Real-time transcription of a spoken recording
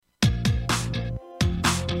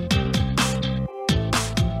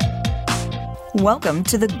Welcome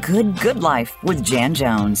to the Good Life with Jan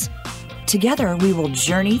Jones. Together, we will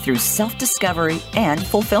journey through self-discovery and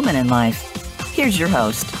fulfillment in life. Here's your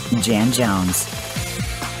host, Jan Jones.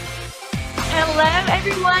 Hello,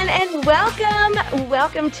 everyone, and welcome.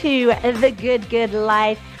 Welcome to the Good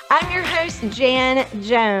Life. I'm your host, Jan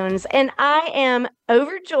Jones, and I am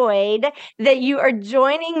overjoyed that you are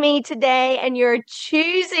joining me today and you're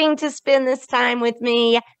choosing to spend this time with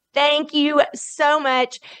me. Thank you so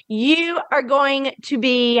much. You are going to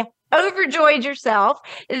be overjoyed yourself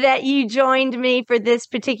that you joined me for this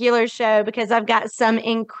particular show because I've got some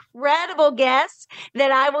incredible guests that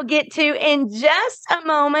I will get to in just a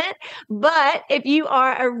moment. But if you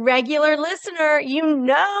are a regular listener, you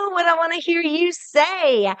know what I want to hear you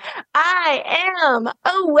say. I am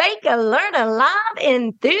awake, alert, alive,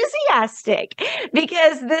 enthusiastic,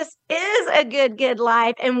 because this is a good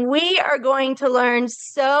life. And we are going to learn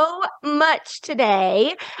so much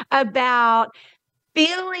today about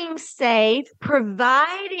feeling safe,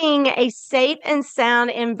 providing a safe and sound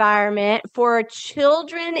environment for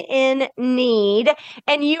children in need,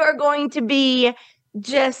 and you are going to be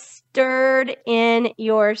just stirred in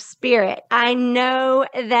your spirit. I know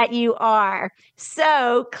that you are.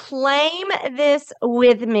 So claim this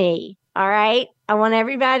with me, all right? I want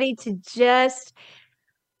everybody to just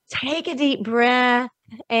take a deep breath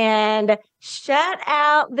and shut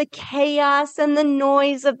out the chaos and the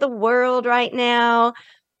noise of the world right now.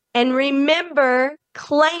 And remember,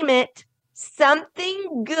 claim it.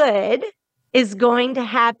 Something good is going to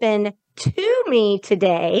happen to me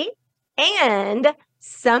today, and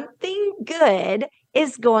something good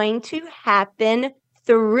is going to happen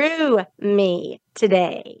through me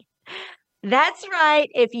today. That's right.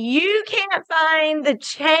 If you can't find the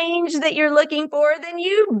change that you're looking for, then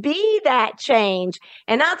you be that change.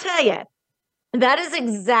 And I'll tell you, that is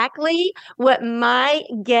exactly what my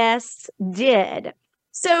guests did.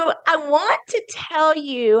 So I want to tell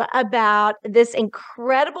you about this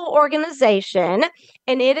incredible organization,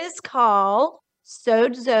 and it is called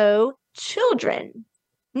Sozo Children.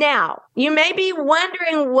 Now, you may be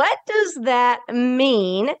wondering, what does that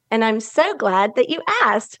mean? And I'm so glad that you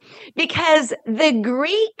asked, because the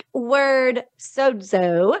Greek word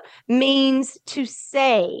sozo means to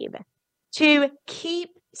save, to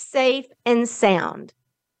keep safe and sound.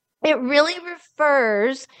 It really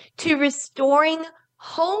refers to restoring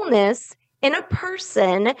wholeness in a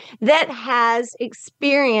person that has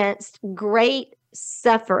experienced great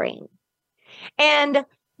suffering. And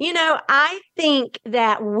you know, I think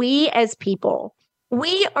that we as people,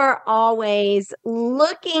 we are always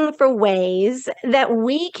looking for ways that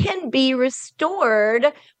we can be restored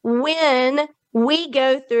when we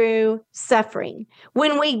go through suffering,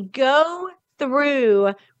 when we go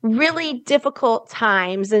through really difficult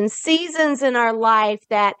times and seasons in our life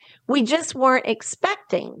that we just weren't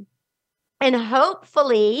expecting. And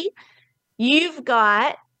hopefully, you've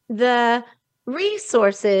got the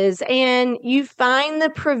resources and you find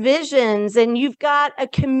the provisions and you've got a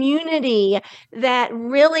community that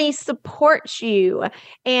really supports you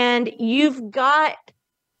and you've got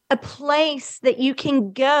a place that you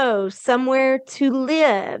can go, somewhere to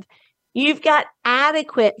live. You've got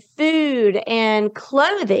adequate food and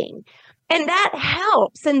clothing, and that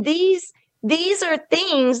helps. And these are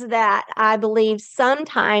things that I believe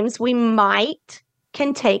sometimes we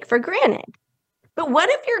can take for granted. But what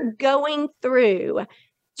if you're going through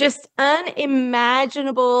just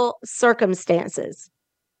unimaginable circumstances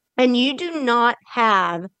and you do not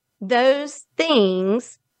have those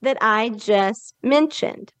things that I just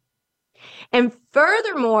mentioned? And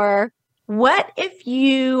furthermore, what if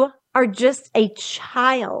you are just a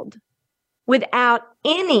child without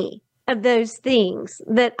any of those things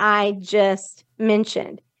that I just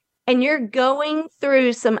mentioned, and you're going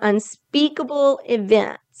through some unspeakable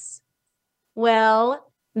events?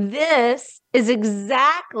 Well, this is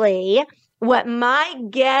exactly what my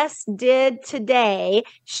guest did today.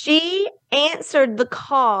 She answered the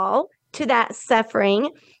call to that suffering,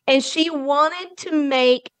 and she wanted to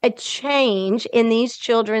make a change in these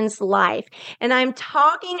children's life. And I'm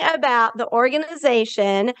talking about the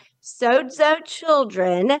organization Sozo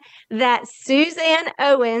Children that Suzanne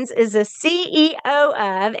Owens is a CEO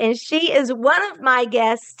of, and she is one of my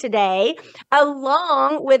guests today,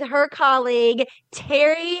 along with her colleague,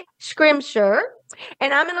 Terry Scrimshire.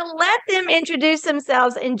 And I'm going to let them introduce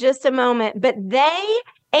themselves in just a moment, but they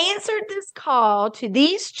answered this call to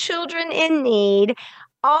these children in need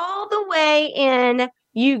all the way in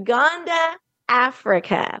Uganda,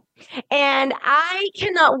 Africa. And I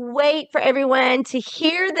cannot wait for everyone to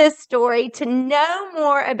hear this story, to know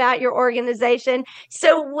more about your organization.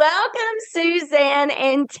 So welcome, Suzanne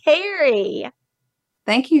and Terry.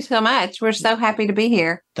 Thank you so much. We're so happy to be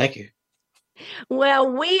here. Thank you.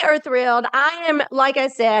 Well, we are thrilled. I am, like I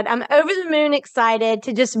said, I'm over the moon excited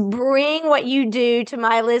to just bring what you do to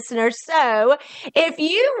my listeners. So, if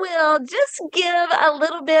you will just give a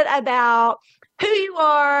little bit about who you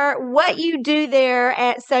are, what you do there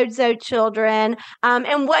at Sozo Children,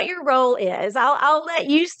 and what your role is. I'll let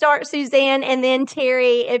you start, Suzanne, and then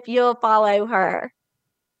Terry, if you'll follow her.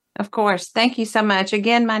 Of course. Thank you so much.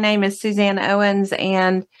 Again, my name is Suzanne Owens,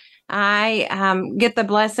 and I get the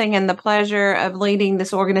blessing and the pleasure of leading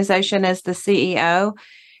this organization as the CEO.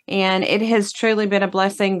 And it has truly been a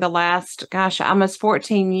blessing the last, almost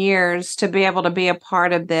 14 years to be able to be a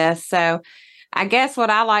part of this. So I guess what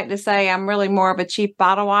I like to say, I'm really more of a cheap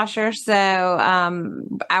bottle washer. So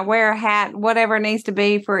I wear a hat, whatever it needs to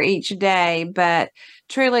be for each day, but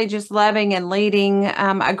truly just loving and leading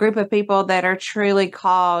a group of people that are truly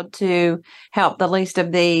called to help the least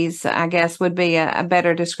of these, I guess would be a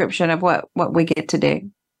better description of what we get to do.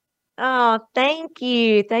 Oh, thank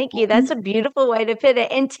you. Thank you. That's a beautiful way to put it.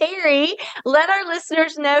 And Terry, let our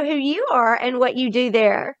listeners know who you are and what you do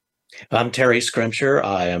there. I'm Terry Scrimshire.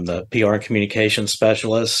 I am the PR and communications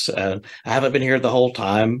specialist, and I haven't been here the whole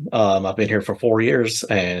time. I've been here for 4 years,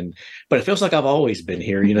 but it feels like I've always been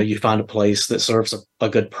here. You know, you find a place that serves a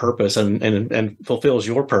good purpose and fulfills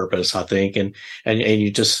your purpose, I think, and you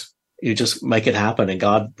just make it happen, and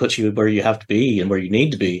God puts you where you have to be and where you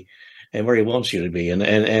need to be and where He wants you to be,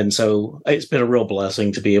 and so it's been a real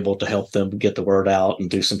blessing to be able to help them get the word out and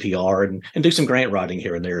do some PR and do some grant writing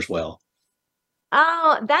here and there as well.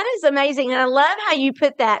 Oh, that is amazing. And I love how you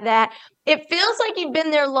put that it feels like you've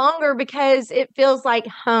been there longer because it feels like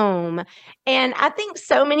home. And I think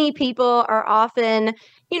so many people are often,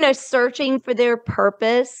 searching for their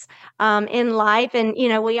purpose in life. And,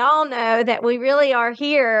 we all know that we really are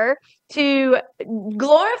here to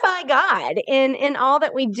glorify God in all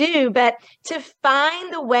that we do, but to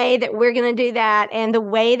find the way that we're going to do that and the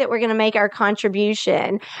way that we're going to make our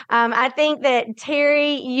contribution. I think that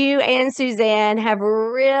Terry, you and Suzanne have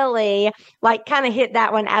really kind of hit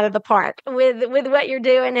that one out of the park with what you're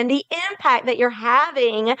doing and the impact that you're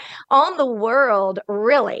having on the world,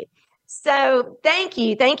 really. So thank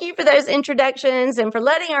you. Thank you for those introductions and for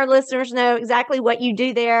letting our listeners know exactly what you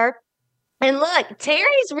do there. And look,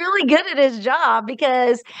 Terry's really good at his job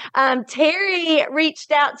because Terry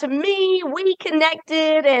reached out to me, we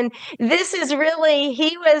connected, and he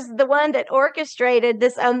was the one that orchestrated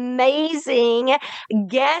this amazing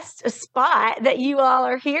guest spot that you all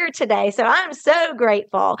are here today. So I'm so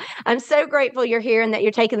grateful. I'm so grateful you're here and that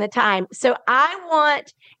you're taking the time. So I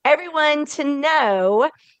want everyone to know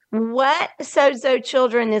what Sozo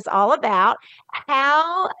Children is all about,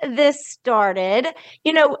 how this started,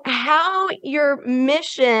 how your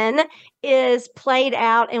mission is played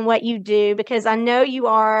out in what you do, because I know you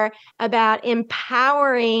are about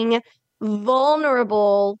empowering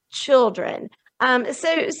vulnerable children.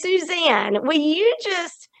 So Suzanne, will you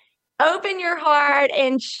just open your heart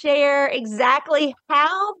and share exactly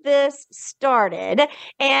how this started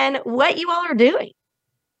and what you all are doing?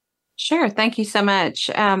 Sure. Thank you so much.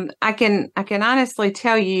 I can honestly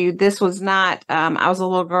tell you this was not, I was a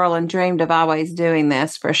little girl and dreamed of always doing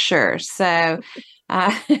this for sure. So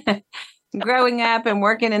growing up and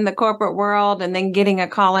working in the corporate world and then getting a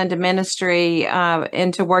call into ministry,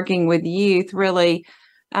 into working with youth really,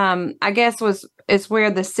 I guess is where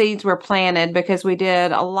the seeds were planted, because we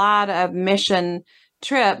did a lot of mission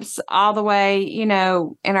trips all the way, in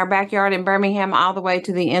our backyard in Birmingham, all the way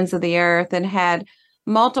to the ends of the earth, and had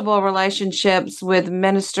multiple relationships with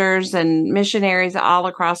ministers and missionaries all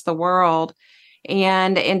across the world.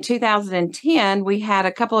 And in 2010, we had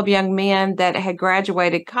a couple of young men that had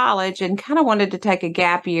graduated college and kind of wanted to take a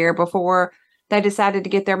gap year before they decided to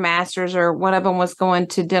get their master's, or one of them was going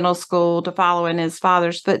to dental school to follow in his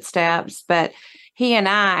father's footsteps. But he and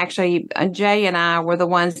I, actually, Jay and I, were the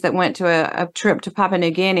ones that went to a trip to Papua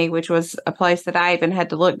New Guinea, which was a place that I even had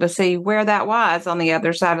to look to see where that was on the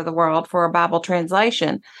other side of the world for a Bible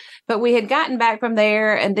translation. But we had gotten back from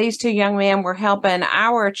there, and these two young men were helping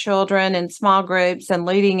our children in small groups and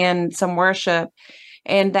leading in some worship.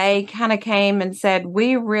 And they kind of came and said,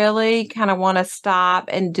 we really kind of want to stop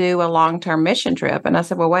and do a long-term mission trip. And I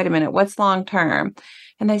said, well, wait a minute, what's long-term?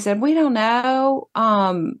 And they said, we don't know.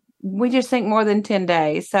 We just think more than 10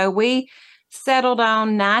 days. So we settled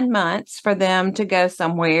on 9 months for them to go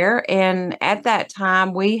somewhere. And at that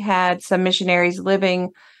time, we had some missionaries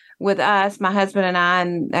living with us, my husband and I,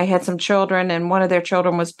 and they had some children, and one of their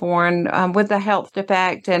children was born with a health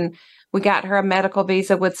defect. And we got her a medical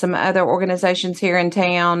visa with some other organizations here in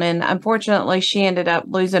town. And unfortunately, she ended up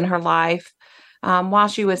losing her life while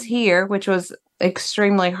she was here, which was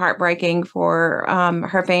extremely heartbreaking for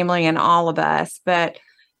her family and all of us. But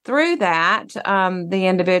through that, the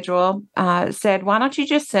individual said, why don't you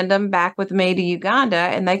just send them back with me to Uganda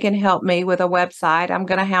and they can help me with a website. I'm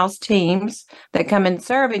going to house teams that come and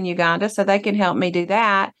serve in Uganda so they can help me do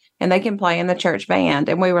that and they can play in the church band.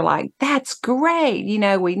 And we were like, that's great. You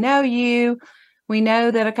know, we know you. We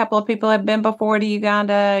know that a couple of people have been before to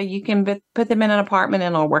Uganda. You can put them in an apartment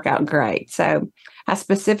and it'll work out great. So I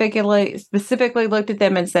specifically looked at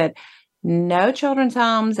them and said, no children's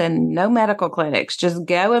homes and no medical clinics. Just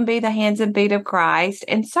go and be the hands and feet of Christ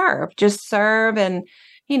and serve. Just serve and,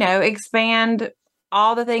 you know, expand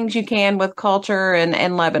all the things you can with culture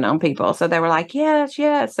and loving on people. So they were like, yes,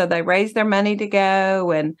 yes. So they raised their money to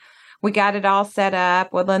go and we got it all set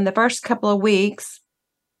up. Well, in the first couple of weeks,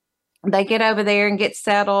 they get over there and get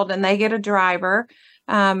settled and they get a driver.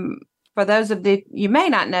 For those of you may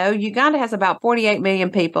not know, Uganda has about 48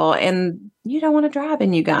 million people, and you don't want to drive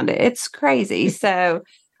in Uganda. It's crazy. So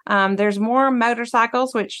there's more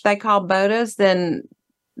motorcycles, which they call bodas, than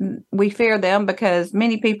we fear them because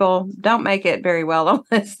many people don't make it very well on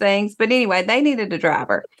those things. But anyway, they needed a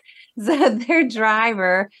driver. So their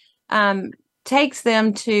driver takes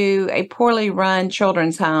them to a poorly run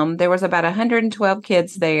children's home. There was about 112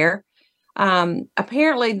 kids there.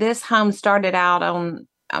 Apparently, this home started out on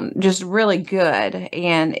just really good.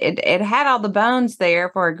 And it had all the bones there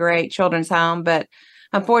for a great children's home. But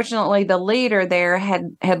unfortunately, the leader there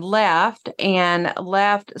had left and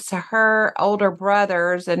left her older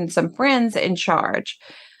brothers and some friends in charge.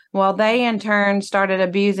 Well, they in turn started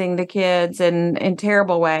abusing the kids in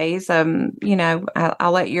terrible ways. You know,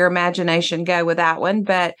 I'll let your imagination go with that one.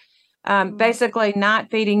 But basically not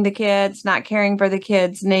feeding the kids, not caring for the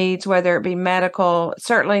kids' needs, whether it be medical,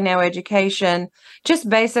 certainly no education. Just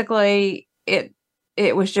basically,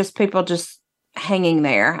 it was just people just hanging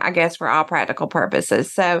there, I guess, for all practical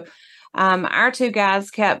purposes. So our two guys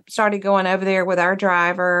started going over there with our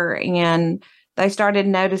driver, and they started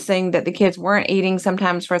noticing that the kids weren't eating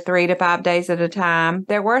sometimes for 3 to 5 days at a time.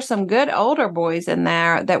 There were some good older boys in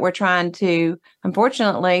there that were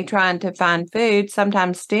unfortunately trying to find food,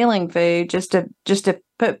 sometimes stealing food just to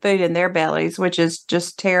put food in their bellies, which is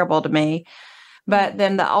just terrible to me. But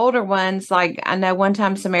then the older ones, like I know one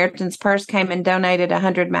time Samaritan's Purse came and donated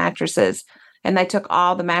 100 mattresses. And they took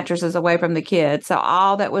all the mattresses away from the kids. So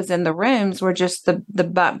all that was in the rooms were just the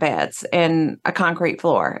bunk beds and a concrete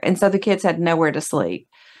floor. And so the kids had nowhere to sleep.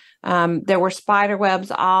 There were spider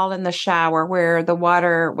webs all in the shower where the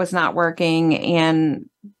water was not working. And,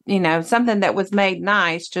 you know, something that was made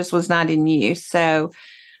nice just was not in use. So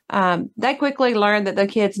they quickly learned that the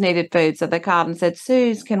kids needed food. So they called and said,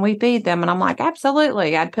 Suze, can we feed them? And I'm like,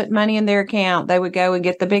 absolutely. I'd put money in their account. They would go and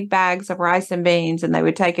get the big bags of rice and beans and they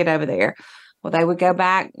would take it over there. Well, they would go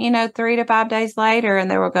back, 3 to 5 days later,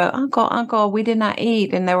 and they would go, Uncle, we did not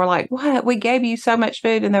eat. And they were like, what? We gave you so much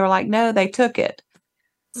food. And they were like, no, they took it.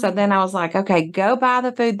 So then I was like, okay, go buy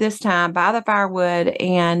the food this time, buy the firewood,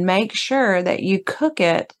 and make sure that you cook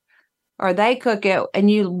it or they cook it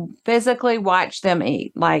and you physically watch them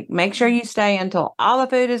eat. Like, make sure you stay until all the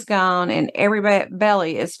food is gone and every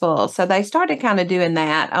belly is full. So they started kind of doing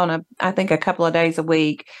that on I think a couple of days a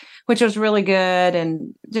week, which was really good,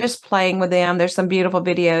 and just playing with them. There's some beautiful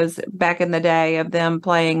videos back in the day of them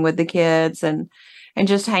playing with the kids and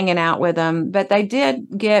just hanging out with them. But they did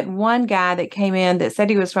get one guy that came in that said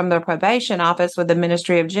he was from the probation office with the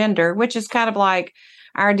Ministry of Gender, which is kind of like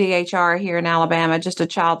our DHR here in Alabama, just a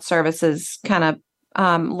child services kind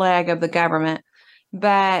of leg of the government.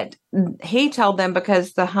 But he told them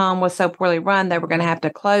because the home was so poorly run, they were going to have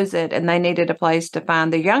to close it and they needed a place to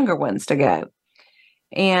find the younger ones to go.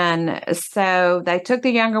 And so they took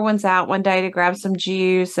the younger ones out one day to grab some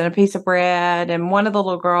juice and a piece of bread. And one of the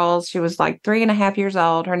little girls, she was like 3.5 years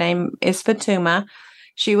old. Her name is Fatuma.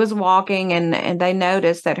 She was walking and they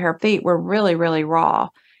noticed that her feet were really, really raw.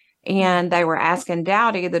 And they were asking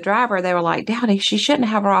Dowdy, the driver, they were like, Dowdy, she shouldn't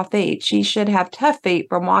have raw feet. She should have tough feet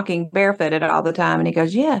from walking barefooted all the time. And he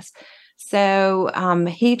goes, yes. So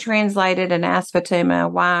he translated and asked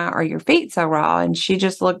Fatuma, why are your feet so raw? And she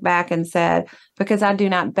just looked back and said, because I do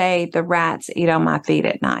not bathe, the rats eat on my feet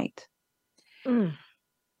at night. Mm.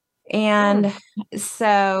 And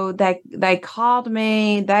so they called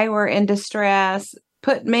me. They were in distress,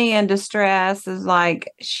 put me in distress. Is like,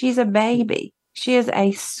 she's a baby. She is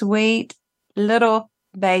a sweet little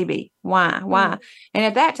baby. Why? And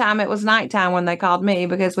at that time, it was nighttime when they called me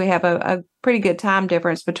because we have a pretty good time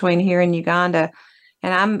difference between here and Uganda.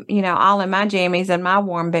 And I'm, all in my jammies and my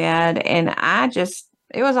warm bed. And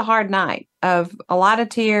it was a hard night of a lot of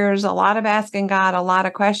tears, a lot of asking God, a lot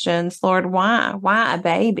of questions. Lord, why a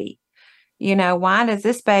baby? why does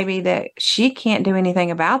this baby that she can't do anything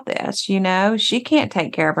about this? She can't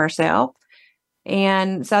take care of herself.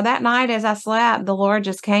 And so that night as I slept, the Lord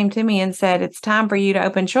just came to me and said, it's time for you to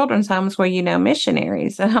open children's homes where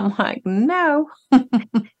missionaries. And I'm like, no.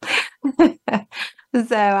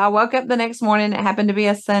 So I woke up the next morning. It happened to be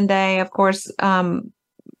a Sunday. Of course,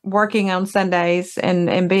 working on Sundays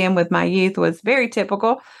and being with my youth was very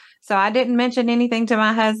typical. So I didn't mention anything to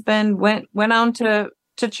my husband, went on to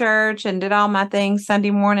church and did all my things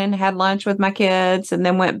Sunday morning, had lunch with my kids, and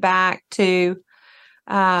then went back to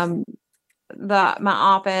my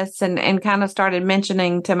office and kind of started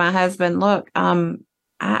mentioning to my husband, look,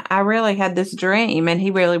 I really had this dream, and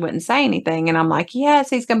he really wouldn't say anything. And I'm like,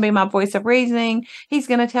 yes, he's going to be my voice of reasoning. He's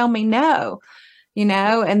going to tell me no,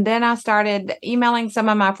 and then I started emailing some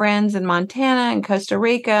of my friends in Montana and Costa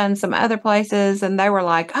Rica and some other places. And they were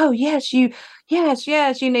like, oh, yes, you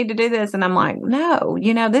need to do this. And I'm like, no,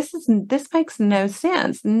 this makes no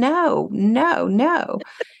sense. No, no, no.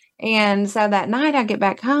 And so that night I get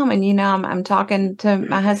back home and, I'm talking to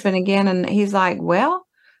my husband again, and he's like, well,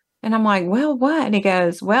 and I'm like, well, what? And he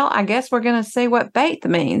goes, well, I guess we're going to see what faith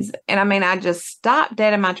means. And I just stopped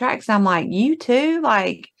dead in my tracks. I'm like, you too?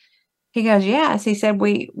 Like, he goes, yes. He said,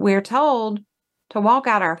 we're told to walk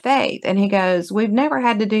out our faith. And he goes, we've never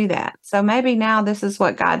had to do that. So maybe now this is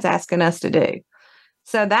what God's asking us to do.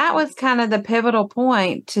 So that was kind of the pivotal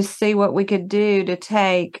point to see what we could do to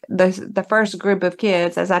take the first group of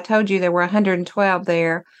kids. As I told you, there were 112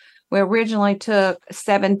 there. We originally took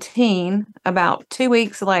 17 about 2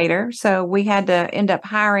 weeks later. So we had to end up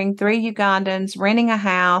hiring 3 Ugandans, renting a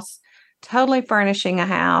house, totally furnishing a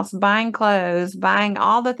house, buying clothes, buying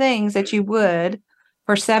all the things that you would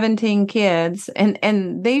for 17 kids.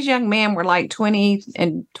 And these young men were like 20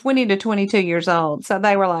 to 22 years old. So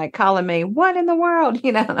they were like calling me, what in the world?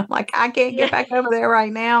 And I'm like, I can't get back over there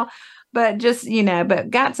right now. But just,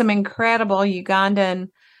 but got some incredible Ugandan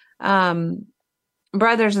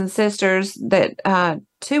brothers and sisters that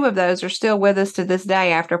 2 of those are still with us to this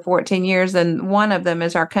day after 14 years. And one of them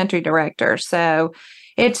is our country director. So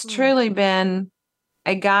it's truly been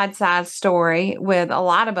a God-sized story with a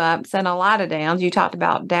lot of ups and a lot of downs. You talked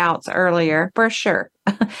about doubts earlier, for sure.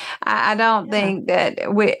 I don't think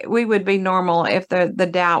that we would be normal if the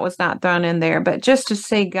doubt was not thrown in there. But just to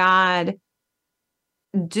see God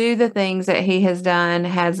do the things that he has done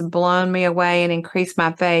has blown me away and increased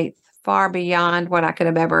my faith far beyond what I could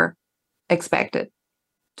have ever expected.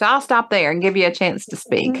 So I'll stop there and give you a chance to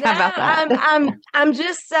speak. How about that? I'm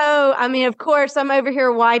just so, of course, I'm over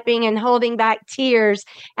here wiping and holding back tears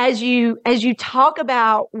as you talk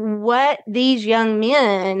about what these young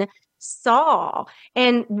men saw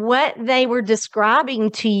and what they were describing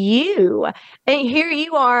to you. And here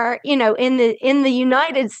you are, in the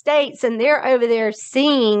United States, and they're over there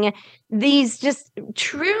seeing these just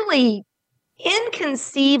truly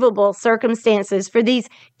inconceivable circumstances for these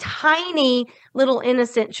tiny little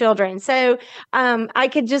innocent children. So I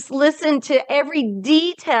could just listen to every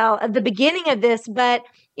detail of the beginning of this, but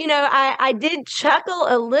I did chuckle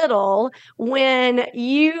a little when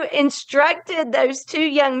you instructed those 2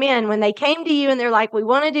 young men, when they came to you and they're like, we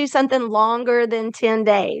want to do something longer than 10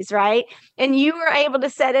 days, right? And you were able to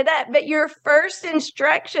set it up. But your first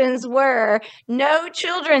instructions were no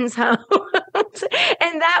children's homes.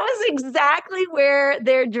 And that was exactly where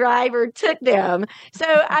their driver took them. So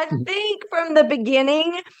I think from the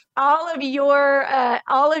beginning, all of your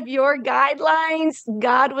guidelines,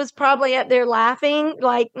 God was probably up there laughing,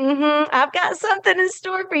 like, I've got something in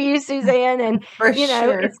store for you, Suzanne. And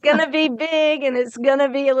sure. It's gonna be big and it's gonna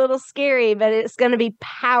be a little scary, but it's gonna be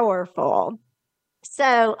powerful.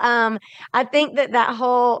 So I think that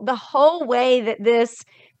the whole way that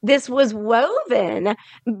this was woven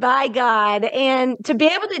by God, and to be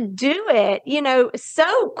able to do it,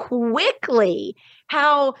 so quickly,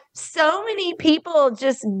 how so many people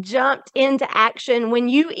just jumped into action when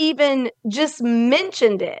you even just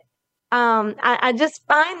mentioned it. I just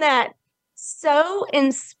find that so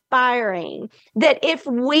inspiring that if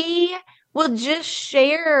we will just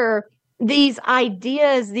share these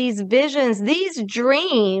ideas, these visions, these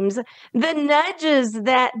dreams, the nudges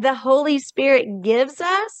that the Holy Spirit gives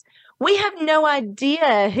us, we have no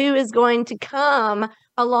idea who is going to come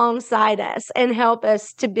alongside us and help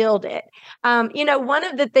us to build it. One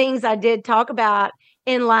of the things I did talk about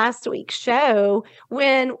in last week's show,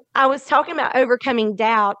 when I was talking about overcoming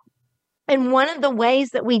doubt, and one of the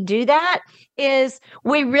ways that we do that is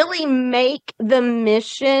we really make the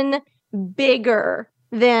mission bigger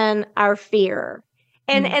than our fear.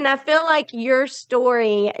 And I feel like your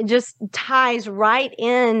story just ties right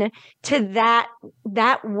in to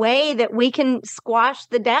that way that we can squash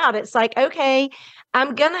the doubt. It's like, okay,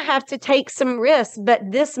 I'm going to have to take some risks, but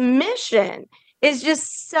this mission is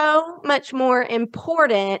just so much more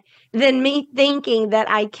important than me thinking that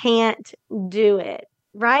I can't do it.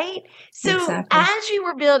 Right? So Exactly. as you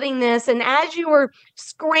were building this and as you were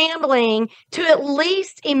scrambling to at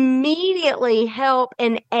least immediately help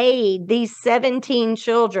and aid these 17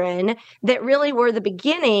 children that really were the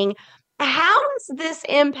beginning, how is this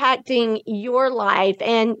impacting your life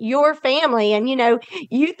and your family? And,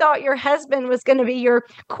 you thought your husband was going to be your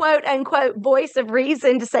quote unquote voice of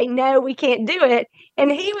reason to say, no, we can't do it.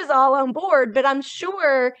 And he was all on board, but I'm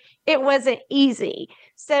sure it wasn't easy.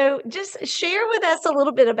 So just share with us a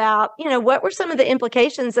little bit about, what were some of the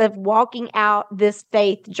implications of walking out this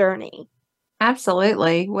faith journey?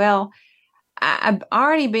 Absolutely. Well, I'm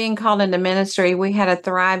already being called into ministry. We had a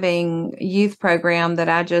thriving youth program that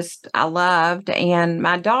I loved. And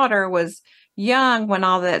my daughter was young when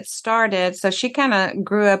all that started. So she kind of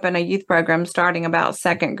grew up in a youth program starting about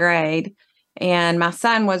second grade. And my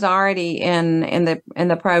son was already in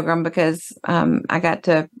the program because I got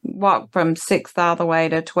to walk from 6th all the way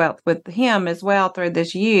to 12th with him as well through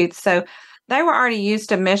this youth. So they were already used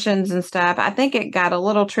to missions and stuff. I think it got a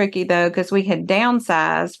little tricky though, because we had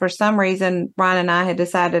downsized. For some reason, Ron and I had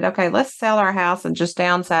decided, okay, let's sell our house and just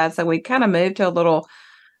downsize. So we kind of moved to a little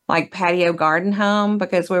like patio garden home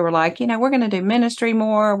because we were like, we're going to do ministry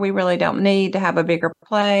more. We really don't need to have a bigger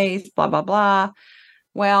place, blah, blah, blah.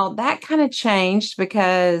 Well, that kind of changed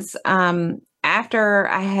because after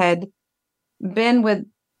I had been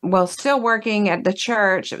still working at the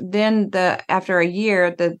church, then after a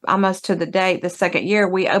year, almost to the date, the second year,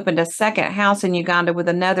 we opened a second house in Uganda with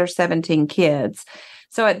another 17 kids.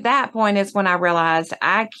 So at that point is when I realized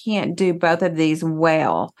I can't do both of these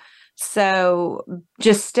well. So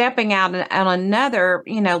just stepping out on another,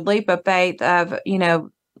 leap of faith of,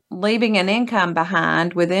 leaving an income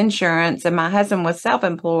behind with insurance, and my husband was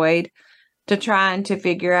self-employed, to trying to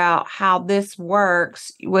figure out how this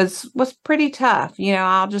works was pretty tough.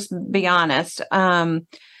 I'll just be honest.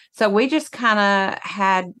 So we just kind of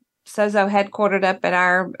had Sozo headquartered up at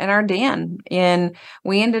our den, and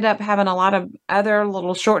we ended up having a lot of other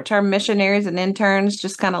little short-term missionaries and interns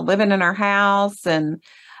just kind of living in our house. And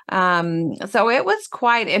so it was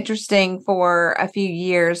quite interesting for a few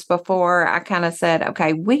years before I kind of said,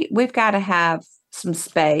 okay, we've got to have some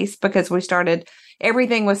space, because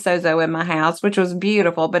everything was Sozo in my house, which was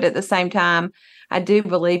beautiful. But at the same time, I do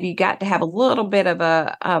believe you got to have a little bit of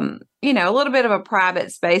a little bit of a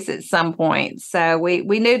private space at some point. So we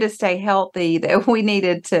knew to stay healthy that we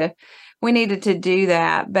needed to do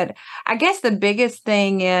that. But I guess the biggest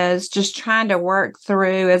thing is just trying to work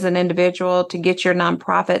through as an individual to get your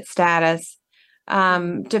nonprofit status,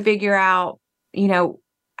 to figure out,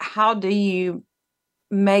 how do you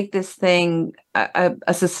make this thing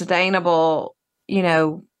a sustainable,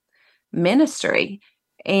 ministry.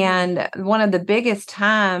 And one of the biggest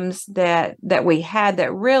times that we had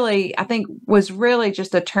that really, I think, was really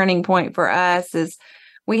just a turning point for us is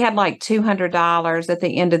we had like $200 at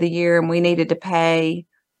the end of the year, and we needed to pay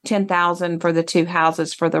 $10,000 for the 2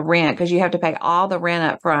 houses for the rent, because you have to pay all the rent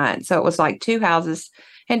up front. So it was like 2 houses,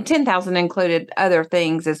 and $10,000 included other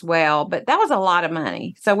things as well. But that was a lot of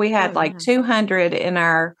money. So we had like $200 in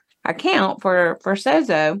our account for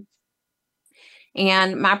Sozo.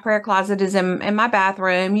 And my prayer closet is in my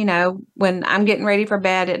bathroom, when I'm getting ready for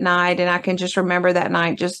bed at night. And I can just remember that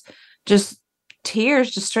night, just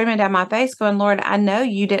tears just streaming down my face going, Lord, I know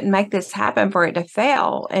you didn't make this happen for it to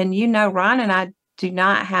fail. And Ron and I do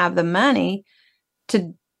not have the money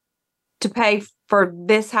to pay for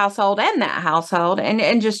this household and that household.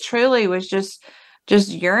 And just truly was just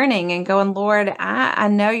yearning and going, Lord, I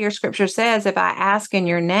know your scripture says if I ask in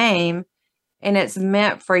your name, and it's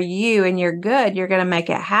meant for you and you're good, you're going to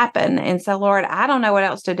make it happen. And so, Lord, I don't know what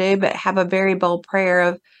else to do, but have a very bold prayer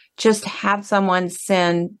of just have someone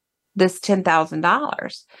send this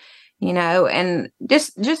 $10,000, and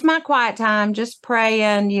just my quiet time, just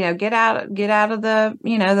praying, get out of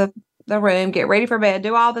the room, get ready for bed,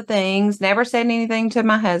 do all the things, never said anything to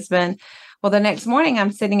my husband. Well, the next morning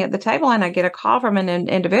I'm sitting at the table and I get a call from an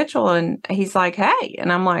individual, and he's like, hey,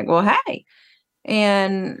 and I'm like, well, hey.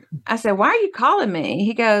 And I said, why are you calling me?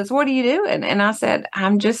 He goes, what are you doing? And I said,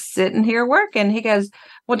 I'm just sitting here working. He goes,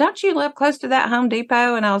 well, don't you live close to that Home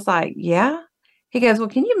Depot? And I was like, yeah. He goes, well,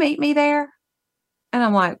 can you meet me there? And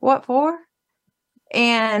I'm like, what for?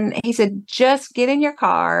 And he said, just get in your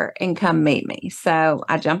car and come meet me. So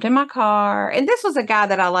I jumped in my car. And this was a guy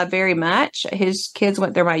that I love very much. His kids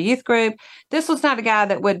went through my youth group. This was not a guy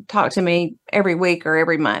that would talk to me every week or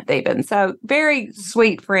every month, even. So very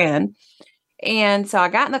sweet friend. And so I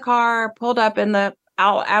got in the car, pulled up in the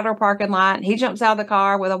outer parking lot. And he jumps out of the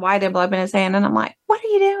car with a white envelope in his hand. And I'm like, what are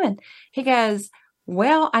you doing? He goes,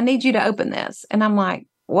 well, I need you to open this. And I'm like,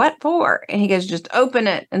 what for? And he goes, just open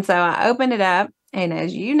it. And so I opened it up. And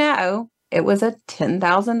as you know, it was a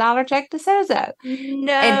 $10,000 check to Sozo.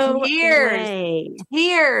 No and way.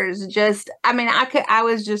 tears just, I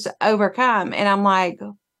was just overcome. And I'm like,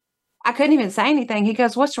 I couldn't even say anything. He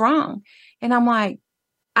goes, what's wrong? And I'm like,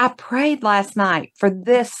 I prayed last night for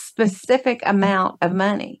this specific amount of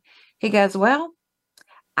money. He goes, well,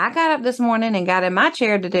 I got up this morning and got in my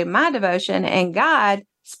chair to do my devotion, and God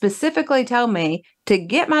specifically told me to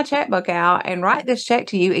get my checkbook out and write this check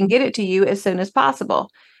to you and get it to you as soon as possible.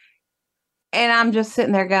 And I'm just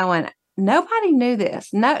sitting there going, nobody knew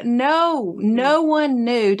this. No one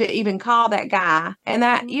knew to even call that guy. And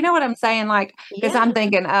that, you know what I'm saying? Like, because I'm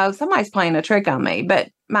thinking, oh, somebody's playing a trick on me. But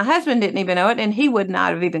my husband didn't even know it, and he would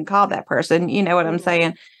not have even called that person. You know what I'm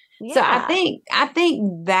saying? Yeah. So I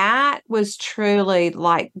think that was truly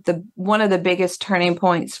like one of the biggest turning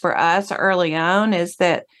points for us early on, is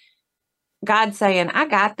that God saying, I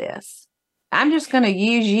got this. I'm just going to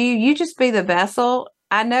use you. You just be the vessel.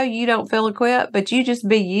 I know you don't feel equipped, but you just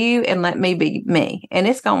be you and let me be me, and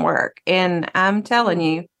it's going to work. And I'm telling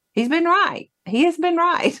you, he's been right. He has been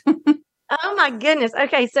right. Oh my goodness.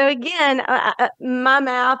 Okay. So again, my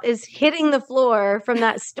mouth is hitting the floor from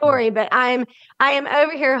that story, but I am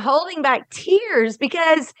over here holding back tears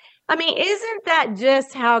because, isn't that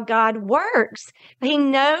just how God works? He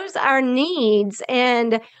knows our needs,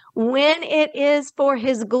 and when it is for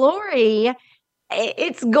his glory,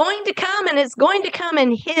 it's going to come, and it's going to come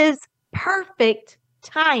in his perfect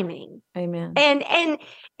timing. Amen. And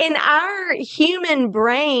in our human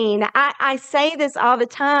brain, I say this all the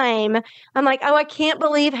time. I'm like, oh, I can't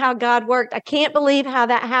believe how God worked. I can't believe how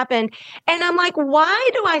that happened. And I'm like, why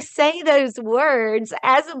do I say those words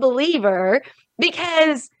as a believer?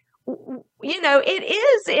 Because it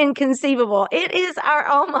is inconceivable. It is our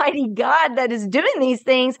Almighty God that is doing these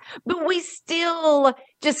things, but we still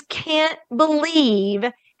just can't believe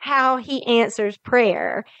how he answers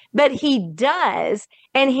prayer. But he does,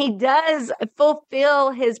 and he does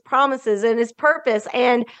fulfill his promises and his purpose.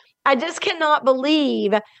 And I just cannot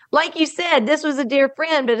believe, like you said, this was a dear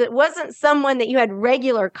friend, but it wasn't someone that you had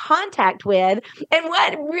regular contact with. And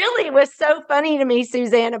what really was so funny to me,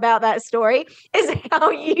 Suzanne, about that story is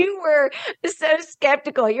how you were so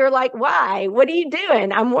skeptical. You're like, why? What are you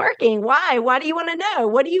doing? I'm working. Why? Why do you want to know?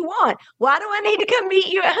 What do you want? Why do I need to come meet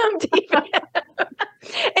you at Home Depot?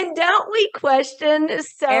 And don't we question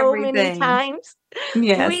so many times?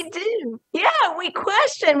 Yes. We do. Yeah, we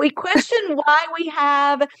question. We question why we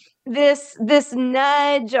have this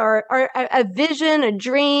nudge or a vision, a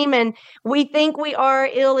dream, and we think we are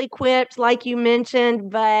ill-equipped, like you mentioned,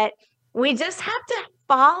 but we just have to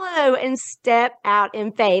follow and step out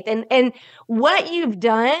in faith. And what you've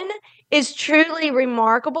done is truly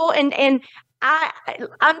remarkable. And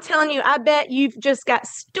I'm telling you, I bet you've just got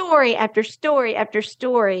story after story after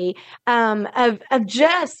story of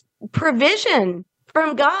just provision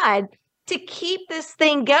from God to keep this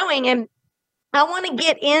thing going. And I want to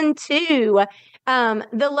get into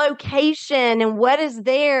the location and what is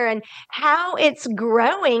there and how it's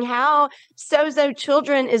growing, how Sozo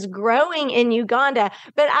Children is growing in Uganda.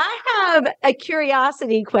 But I have a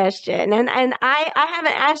curiosity question, and I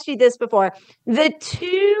haven't asked you this before. The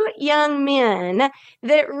two young men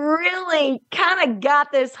that really kind of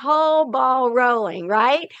got this whole ball rolling,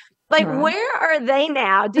 right? Like, where are they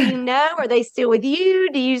now? Do you know? Are they still with you?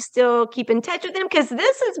 Do you still keep in touch with them? Because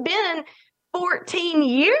this has been 14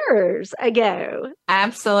 years ago.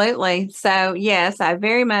 Absolutely. So, yes, I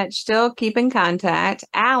very much still keep in contact.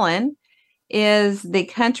 Alan is the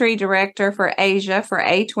country director for Asia for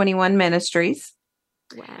A21 Ministries.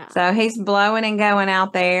 Wow. So he's blowing and going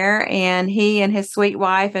out there, and he and his sweet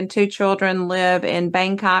wife and two children live in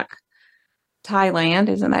Bangkok, Thailand.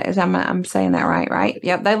 I'm saying that right?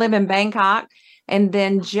 Yep. They live in Bangkok. And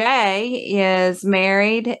then Jay is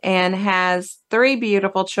married and has 3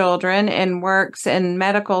 beautiful children and works in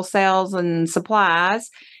medical sales and supplies.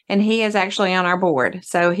 And he is actually on our board.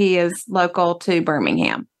 So he is local to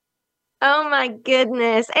Birmingham. Oh my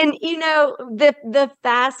goodness. And the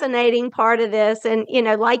fascinating part of this, and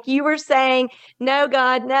like you were saying, no,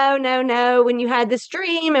 God, no, no, no, when you had this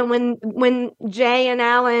dream and when Jay and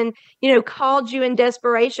Alan, called you in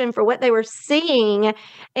desperation for what they were seeing.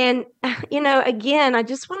 And again, I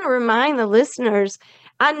just want to remind the listeners,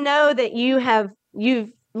 I know that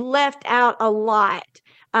you've left out a lot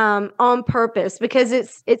on purpose, because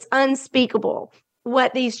it's unspeakable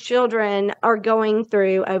what these children are going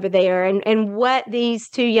through over there, and what these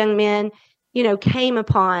two young men, came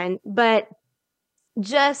upon. But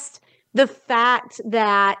just the fact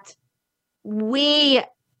that we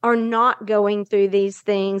are not going through these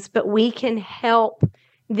things, but we can help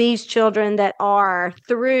these children that are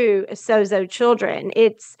through Sozo Children.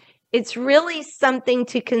 It's really something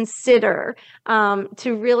to consider,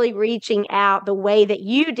 to really reaching out the way that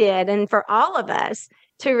you did, and for all of us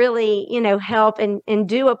to really, help and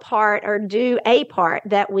do a part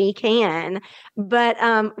that we can. But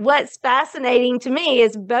what's fascinating to me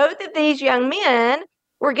is both of these young men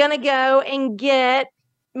were going to go and get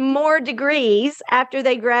more degrees after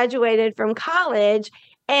they graduated from college,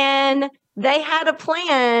 and they had a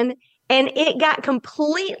plan, and it got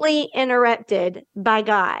completely interrupted by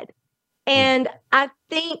God. And I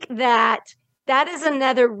think that is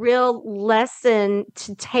another real lesson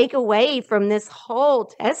to take away from this whole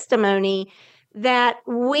testimony, that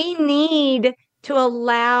we need to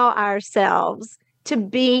allow ourselves to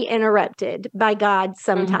be interrupted by God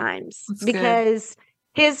sometimes, because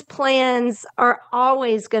his plans are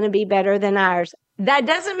always going to be better than ours. That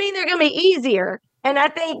doesn't mean they're going to be easier. And I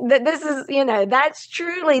think that this is, that's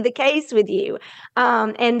truly the case with you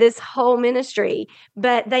and this whole ministry,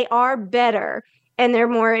 but they are better and they're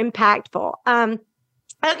more impactful.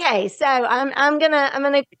 Okay, so I'm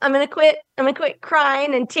gonna quit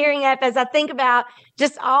crying and tearing up as I think about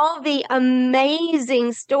just all the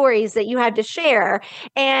amazing stories that you had to share.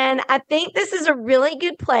 And I think this is a really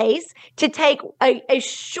good place to take a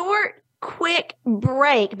short, quick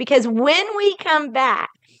break, because when we come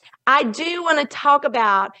back, I do want to talk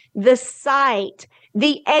about the site,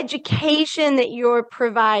 the education that you're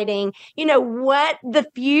providing, what the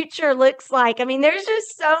future looks like. I mean, there's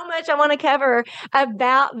just so much I want to cover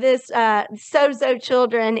about this Sozo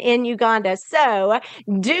Children in Uganda. So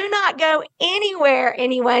do not go anywhere,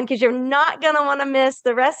 anyone, because you're not going to want to miss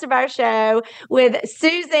the rest of our show with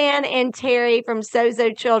Suzanne and Terry from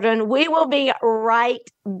Sozo Children. We will be right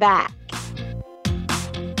back.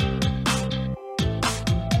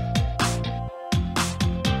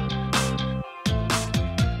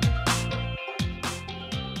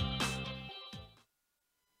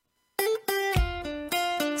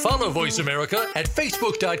 Follow Voice America at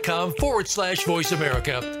facebook.com/Voice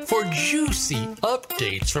America for juicy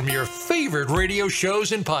updates from your favorite radio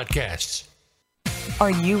shows and podcasts. Are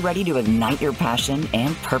you ready to ignite your passion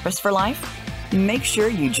and purpose for life? Make sure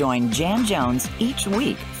you join Jan Jones each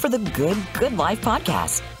week for the Good Life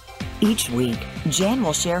podcast. Each week, Jan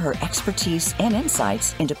will share her expertise and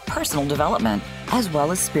insights into personal development, as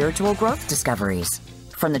well as spiritual growth discoveries.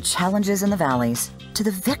 From the challenges in the valleys to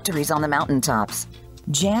the victories on the mountaintops,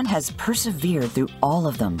 Jan has persevered through all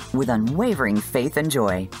of them with unwavering faith and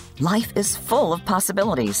joy. Life is full of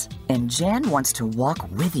possibilities, and Jan wants to walk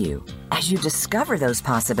with you as you discover those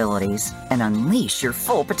possibilities and unleash your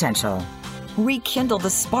full potential. Rekindle the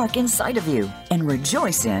spark inside of you and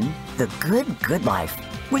rejoice in the Good Life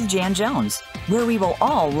with Jan Jones, where we will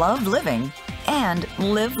all love living and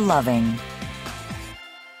live loving.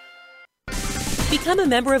 Become a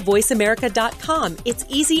member of VoiceAmerica.com. It's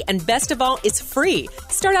easy, and best of all, it's free.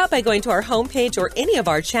 Start out by going to our homepage or any of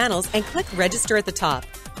our channels and click register at the top.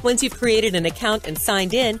 Once you've created an account and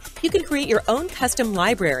signed in, you can create your own custom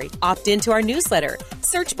library, opt into our newsletter,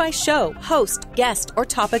 search by show, host, guest, or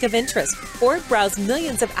topic of interest, or browse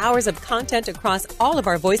millions of hours of content across all of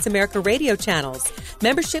our Voice America radio channels.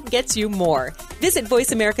 Membership gets you more. Visit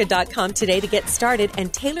VoiceAmerica.com today to get started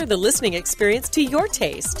and tailor the listening experience to your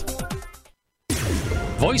taste.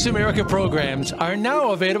 Voice America programs are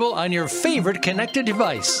now available on your favorite connected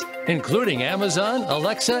device, including Amazon,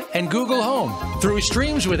 Alexa, and Google Home. Through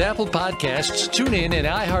streams with Apple Podcasts, TuneIn, and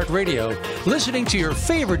iHeartRadio, listening to your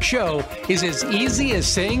favorite show is as easy as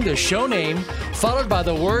saying the show name followed by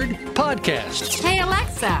the word podcast. Hey,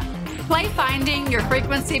 Alexa, play Finding Your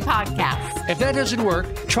Frequency podcast. If that doesn't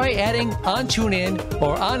work, try adding on TuneIn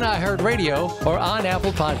or on iHeartRadio or on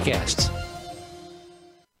Apple Podcasts.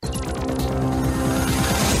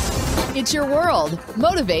 It's your world.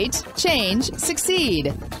 Motivate, change, succeed.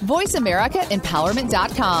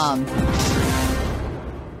 VoiceAmericaEmpowerment.com.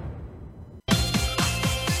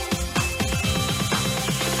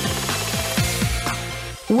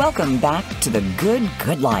 Welcome back to The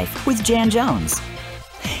Good Life with Jan Jones.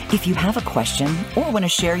 If you have a question or want to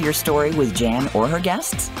share your story with Jan or her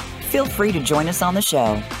guests, feel free to join us on the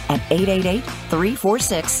show at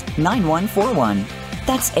 888-346-9141.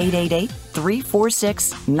 That's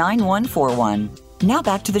 888-346-9141. Now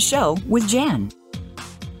back to the show with Jan.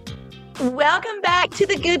 Welcome back to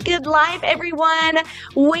The Good Life, everyone.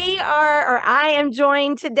 I am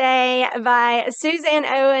joined today by Suzanne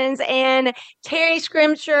Owens and Terry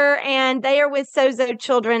Scrimsher, and they are with Sozo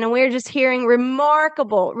Children, and we're just hearing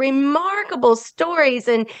remarkable stories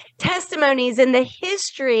and testimonies in the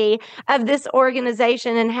history of this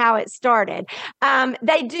organization and how it started.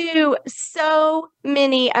 They do so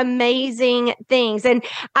many amazing things, and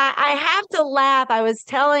I have to laugh. I was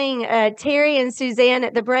telling Terry and Suzanne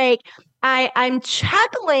at the break, I'm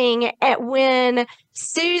chuckling at when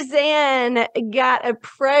Suzanne got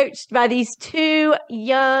approached by these two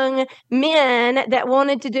young men that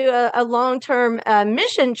wanted to do a long-term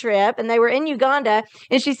mission trip, and they were in Uganda.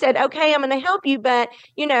 And she said, "Okay, I'm going to help you, but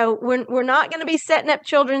we're not going to be setting up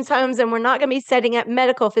children's homes, and we're not going to be setting up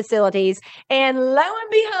medical facilities." And lo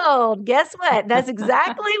and behold, guess what? That's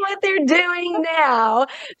exactly what they're doing now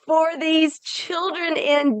for these children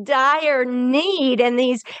in dire need and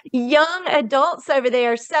these young adults over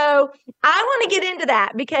there. So I want to get into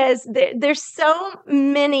that because there's so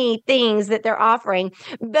many things that they're offering.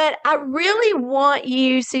 But I really want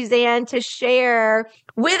you, Suzanne, to share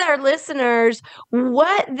with our listeners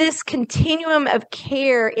what this continuum of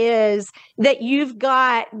care is that you've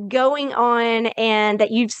got going on and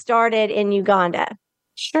that you've started in Uganda.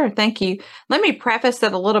 Sure. Thank you. Let me preface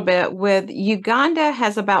it a little bit with Uganda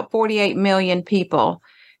has about 48 million people.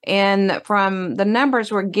 And from the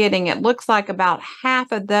numbers we're getting, it looks like about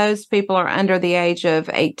half of those people are under the age of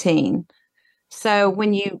 18. So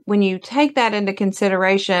when you take that into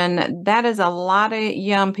consideration, that is a lot of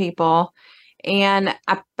young people, and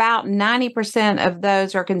about 90% of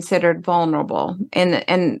those are considered vulnerable.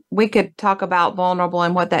 And we could talk about vulnerable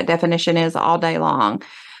and what that definition is all day long.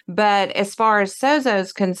 But as far as Sozo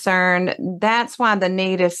is concerned, that's why the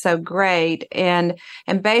need is so great. And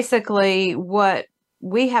basically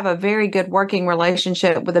we have a very good working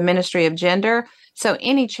relationship with the Ministry of Gender. So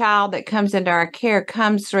any child that comes into our care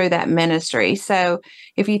comes through that ministry. So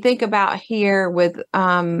if you think about here with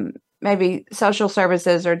maybe social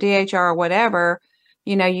services or DHR or whatever,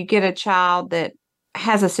 you get a child that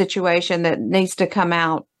has a situation that needs to come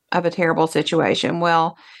out of a terrible situation.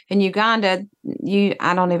 Well, in Uganda,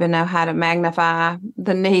 I don't even know how to magnify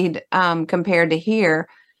the need compared to here.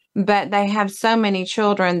 But they have so many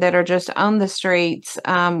children that are just on the streets,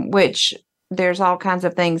 which there's all kinds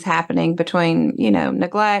of things happening between,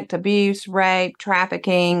 neglect, abuse, rape,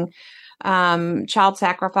 trafficking. Child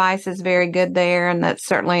sacrifice is very good there. And that's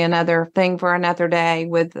certainly another thing for another day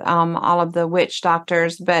with all of the witch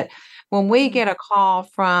doctors. But when we get a call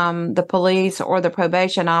from the police or the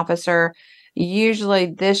probation officer, usually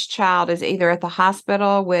this child is either at the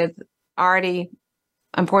hospital with already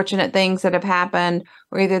unfortunate things that have happened,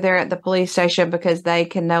 or either they're at the police station because they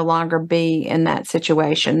can no longer be in that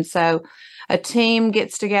situation. So a team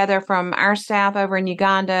gets together from our staff over in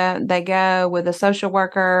Uganda. They go with a social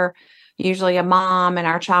worker, usually a mom, and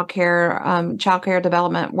our child care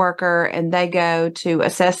development worker, and they go to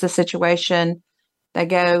assess the situation. They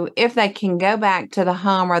go, if they can go back to the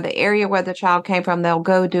home or the area where the child came from, they'll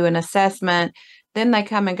go do an assessment. Then they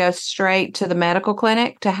come and go straight to the medical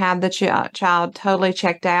clinic to have the child totally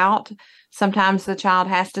checked out. Sometimes the child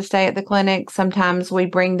has to stay at the clinic. Sometimes we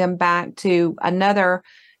bring them back to another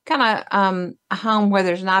kind of a home where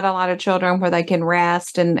there's not a lot of children, where they can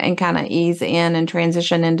rest and kind of ease in and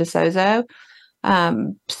transition into Sozo.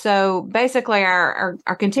 So basically our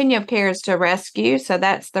continuum of care is to rescue. So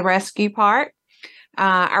that's the rescue part.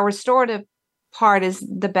 Our restorative part is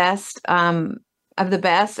the best of the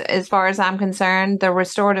best, as far as I'm concerned. The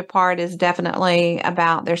restorative part is definitely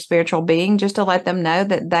about their spiritual being, just to let them know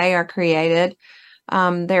that they are created.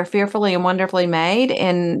 They're fearfully and wonderfully made.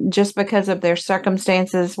 And just because of their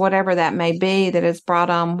circumstances, whatever that may be, that has brought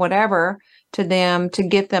on whatever to them, to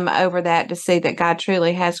get them over that, to see that God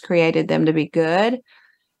truly has created them to be good.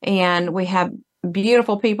 And we have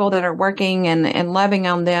beautiful people that are working and loving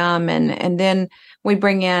on them. And then we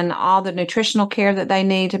bring in all the nutritional care that they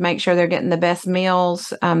need to make sure they're getting the best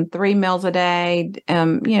meals, 3 meals a day.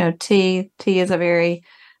 Tea is a very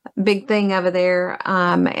big thing over there.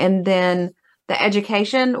 And then the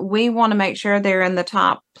education, we want to make sure they're in the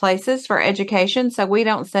top places for education. So we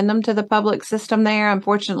don't send them to the public system there.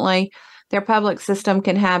 Unfortunately, their public system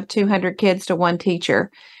can have 200 kids to one teacher.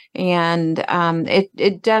 And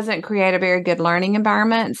it doesn't create a very good learning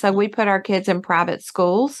environment. So we put our kids in private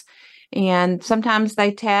schools, and sometimes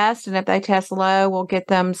they test, and if they test low, we'll get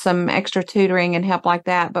them some extra tutoring and help like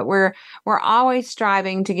that. But we're always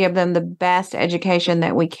striving to give them the best education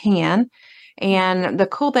that we can. And the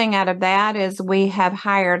cool thing out of that is we have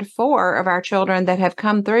hired 4 of our children that have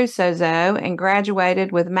come through Sozo and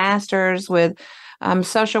graduated with masters, with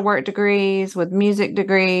social work degrees, with music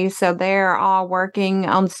degrees. So they're all working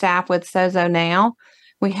on staff with Sozo now.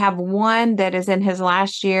 We have one that is in his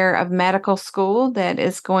last year of medical school that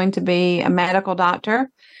is going to be a medical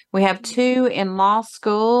doctor. We have 2 in law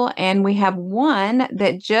school, and we have one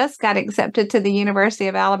that just got accepted to the University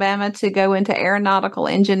of Alabama to go into aeronautical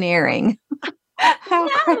engineering. How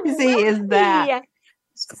crazy is that?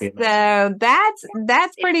 So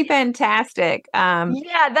that's pretty fantastic.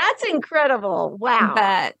 Yeah, that's incredible. Wow.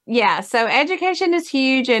 But yeah, so education is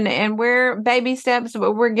huge, and we're baby steps,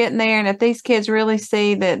 but we're getting there. And if these kids really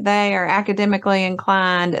see that they are academically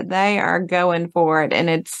inclined, they are going for it. And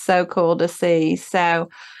it's so cool to see. So,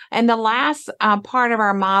 and the last part of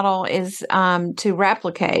our model is to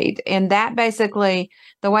replicate. And that basically,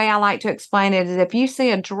 the way I like to explain it is if you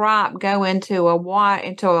see a drop go into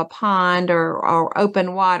a pond or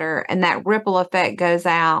open water, and that ripple effect goes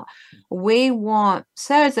out, we want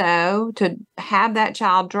Sozo to have that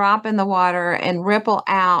child drop in the water and ripple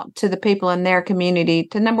out to the people in their community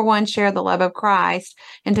to, number 1, share the love of Christ,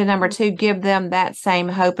 and to, number 2, give them that same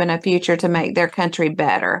hope and a future to make their country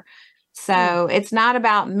better. So it's not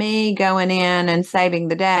about me going in and saving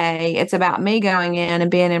the day. It's about me going in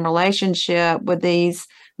and being in relationship with these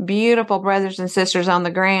beautiful brothers and sisters on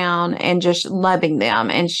the ground and just loving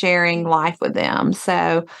them and sharing life with them.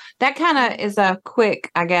 So that kind of is a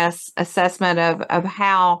quick, I guess, assessment of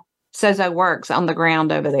how Sozo works on the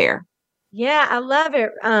ground over there. Yeah, I love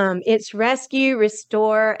it. It's rescue,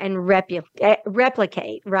 restore, and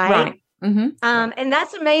replicate, right? Right. Mm-hmm. And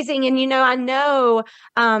that's amazing. And, I know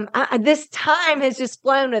this time has just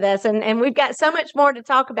flown with us, and we've got so much more to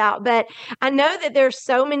talk about. But I know that there's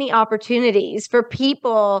so many opportunities for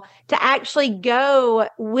people to actually go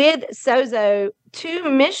with Sozo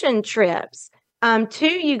to mission trips to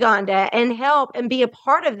Uganda and help and be a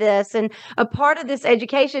part of this and a part of this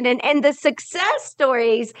education and the success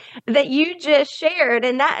stories that you just shared.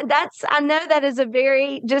 And that's, I know that is a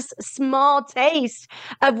very just small taste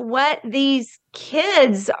of what these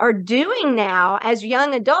kids are doing now as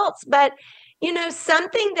young adults. But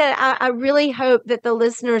something that I really hope that the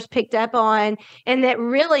listeners picked up on and that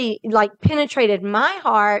really penetrated my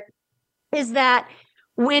heart is that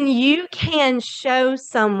when you can show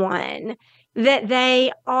someone that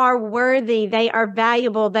they are worthy, they are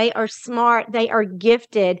valuable, they are smart, they are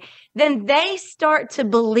gifted, then they start to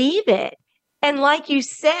believe it. And like you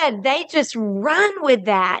said, they just run with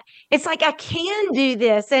that. It's like, I can do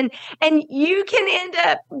this. And you can end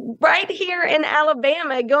up right here in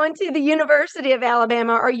Alabama, going to the University of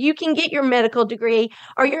Alabama, or you can get your medical degree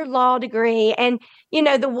or your law degree. And,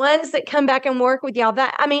 the ones that come back and work with y'all,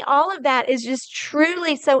 all of that is just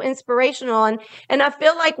truly so inspirational. And I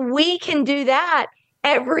feel like we can do that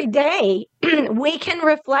every day. We can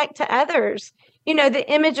reflect to others, the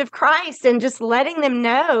image of Christ and just letting them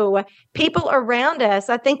know, people around us.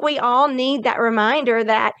 I think we all need that reminder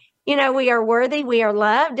that, we are worthy, we are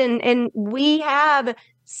loved, and we have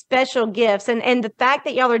special gifts. And the fact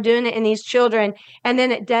that y'all are doing it in these children, and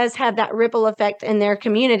then it does have that ripple effect in their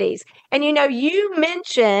communities. And, you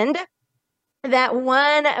mentioned that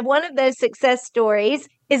one of those success stories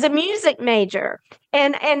is a music major.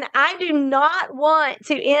 And I do not want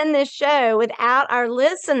to end this show without our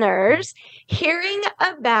listeners hearing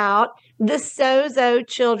about the Sozo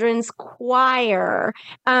Children's Choir.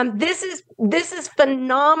 This is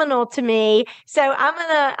phenomenal to me. So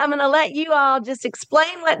I'm gonna let you all just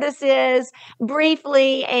explain what this is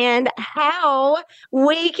briefly and how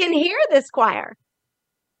we can hear this choir.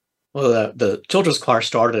 Well, the children's choir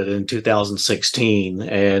started in 2016,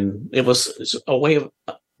 and it was a way of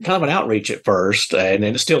kind of an outreach at first, and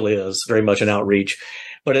it still is very much an outreach,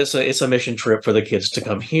 but it's a mission trip for the kids to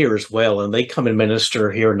come here as well, and they come and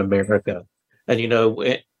minister here in America. And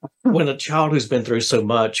when a child who's been through so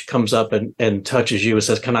much comes up and touches you and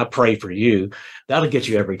says, "Can I pray for you?" That'll get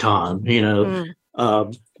you every time,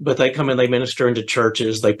 But they come and they minister into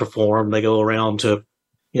churches, they perform, they go around to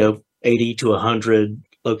 80 to 100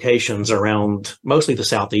 locations around mostly the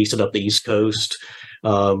Southeast and up the East Coast,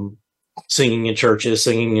 singing in churches,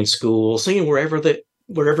 singing in schools, singing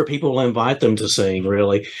wherever people will invite them to sing,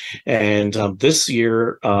 really. And this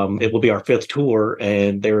year, it will be our 5th tour,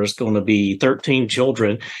 and there's going to be 13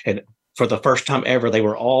 children. And for the first time ever, they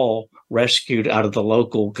were all rescued out of the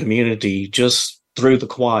local community just through the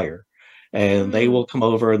choir. And they will come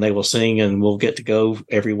over and they will sing, and we'll get to go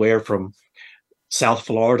everywhere from South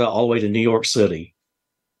Florida all the way to New York City.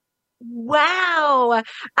 Wow.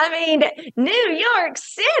 I mean, New York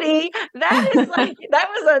City, that is like that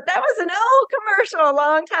was an old commercial a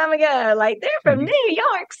long time ago. Like, they're from New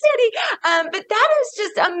York City. But that is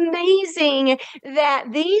just amazing that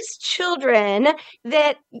these children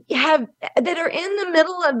that are in the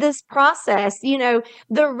middle of this process,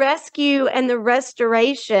 the rescue and the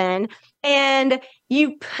restoration, and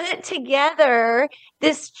you put together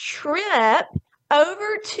this trip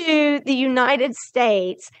over to the United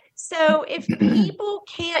States. So if people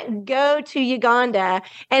can't go to Uganda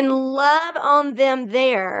and love on them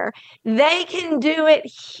there, they can do it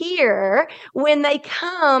here when they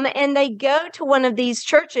come and they go to one of these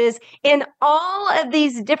churches in all of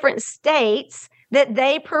these different states that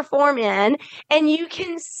they perform in, and you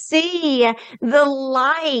can see the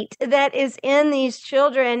light that is in these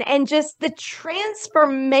children and just the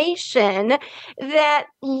transformation that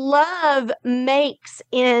love makes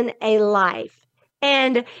in a life.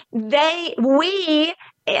 And we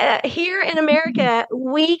here in America,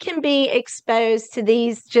 we can be exposed to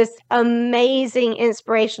these just amazing,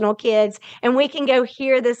 inspirational kids, and we can go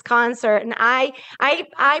hear this concert. And I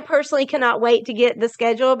personally cannot wait to get the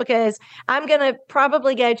schedule, because I'm going to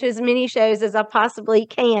probably go to as many shows as I possibly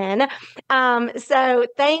can. So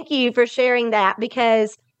thank you for sharing that,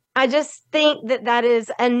 because I just think that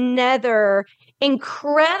is another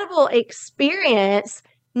incredible experience,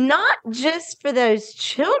 not just for those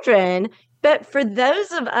children, but for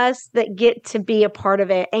those of us that get to be a part of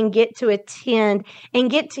it and get to attend and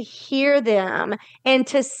get to hear them and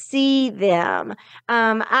to see them.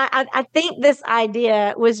 I think this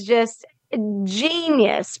idea was just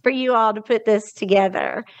genius for you all to put this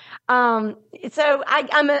together. So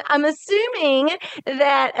I'm assuming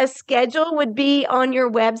that a schedule would be on your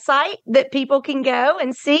website that people can go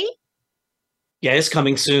and see. Yeah, it's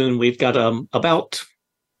coming soon. We've got about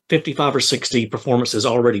 55 or 60 performances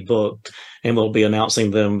already booked, and we'll be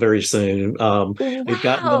announcing them very soon. We've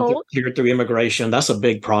gotten them cleared through immigration. That's a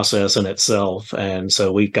big process in itself. And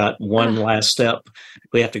so we've got one last step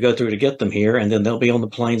we have to go through to get them here, and then they'll be on the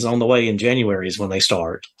planes on the way in January is when they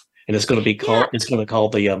start. And it's going to be called, it's going to call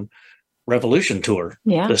the Revolution Tour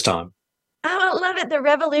this time. Oh, I love it. The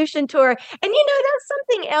Revolution Tour. And that's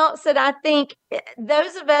something else that I think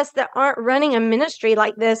those of us that aren't running a ministry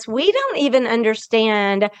like this, we don't even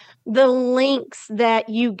understand the links that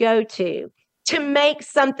you go to make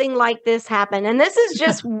something like this happen. And this is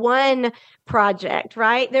just one project,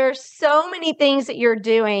 right? There are so many things that you're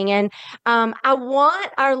doing. And I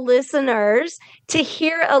want our listeners to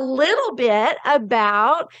hear a little bit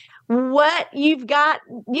about what you've got,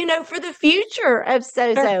 for the future of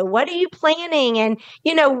Sozo. Sure. What are you planning? And,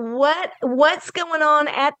 what's going on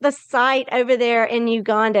at the site over there in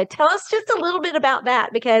Uganda? Tell us just a little bit about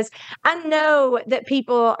that, because I know that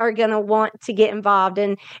people are going to want to get involved,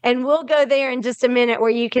 and we'll go there in just a minute where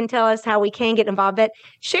you can tell us how we can get involved. But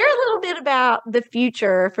share a little bit about the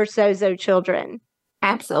future for Sozo Children.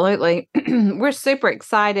 Absolutely. We're super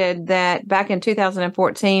excited that back in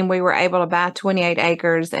 2014, we were able to buy 28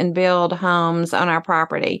 acres and build homes on our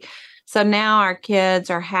property. So now our kids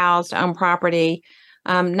are housed on property,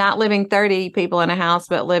 not living 30 people in a house,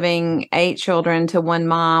 but living 8 children to one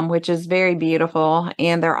mom, which is very beautiful.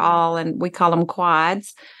 And they're all, and we call them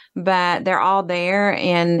quads, but they're all there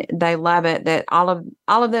and they love it that all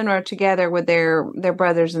of them are together with their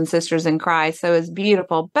brothers and sisters in Christ. So it's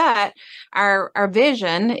beautiful. But our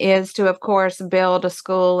vision is to, of course, build a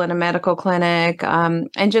school and a medical clinic, and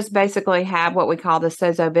just basically have what we call the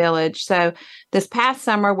Sozo Village. So this past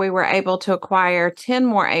summer, we were able to acquire 10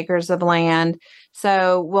 more acres of land.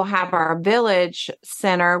 So we'll have our village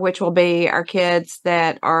center, which will be our kids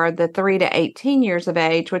that are the 3 to 18 years of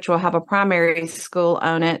age, which will have a primary school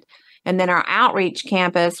on it. And then our outreach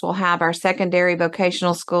campus will have our secondary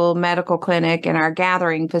vocational school, medical clinic, and our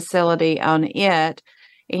gathering facility on it.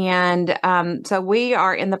 And so we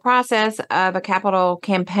are in the process of a capital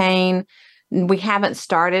campaign. We haven't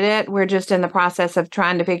started it. We're just in the process of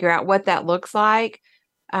trying to figure out what that looks like.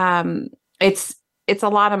 It's a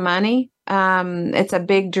lot of money. It's a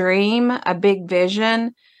big dream, a big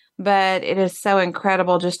vision, but it is so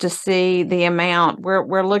incredible just to see the amount.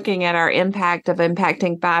 We're looking at our impact of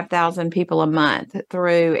impacting 5,000 people a month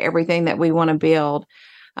through everything that we want to build.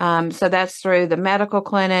 So that's through the medical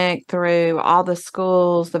clinic, through all the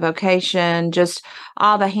schools, the vocation, just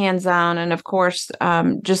all the hands-on. And of course,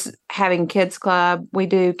 just having kids club. We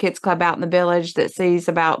do kids club out in the village that sees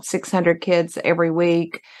about 600 kids every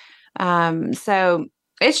week. So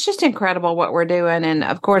it's just incredible what we're doing. And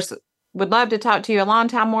of course, would love to talk to you a long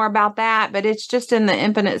time more about that, but it's just in the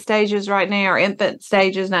infant stages right now, or infant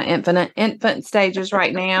stages, not infinite, infant stages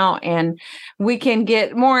right now. And we can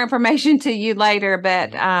get more information to you later.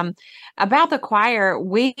 But about the choir,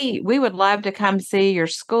 we would love to come see your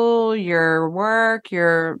school, your work,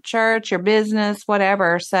 your church, your business,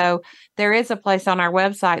 whatever. So there is a place on our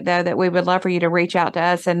website, though, that we would love for you to reach out to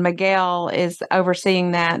us. And Miguel is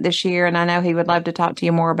overseeing that this year. And I know he would love to talk to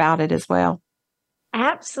you more about it as well.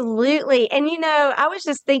 Absolutely. And, I was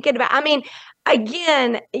just thinking about,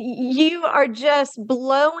 again, you are just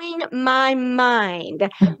blowing my mind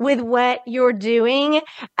with what you're doing.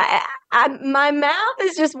 My mouth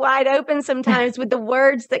is just wide open sometimes with the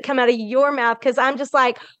words that come out of your mouth, because I'm just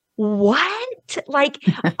like, what? Like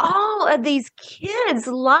all of these kids'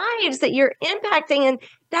 lives that you're impacting, and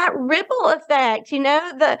that ripple effect,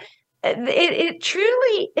 it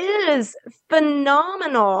truly is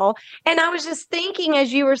phenomenal. And I was just thinking,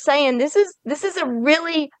 as you were saying, this is a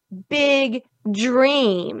really big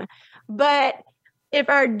dream. But if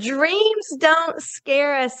our dreams don't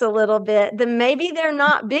scare us a little bit, then maybe they're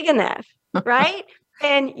not big enough, right?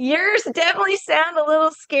 And yours definitely sound a little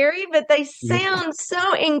scary, but they sound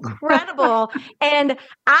so incredible. And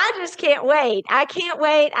I just can't wait. I can't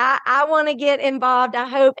wait. I want to get involved. I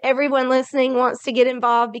hope everyone listening wants to get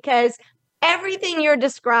involved, because everything you're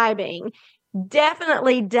describing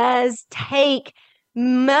definitely does take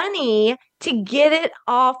money to get it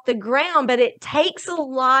off the ground, but it takes a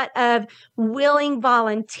lot of willing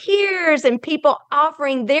volunteers and people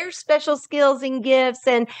offering their special skills and gifts.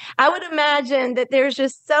 And I would imagine that there's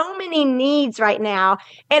just so many needs right now,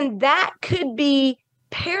 and that could be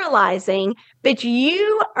paralyzing, but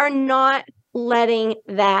you are not letting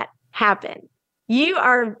that happen. You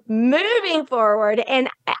are moving forward, and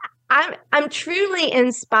I'm truly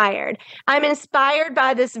inspired. I'm inspired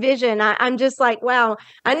by this vision. I'm just like, wow,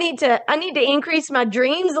 I need to increase my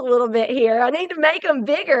dreams a little bit here. I need to make them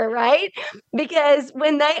bigger, right? Because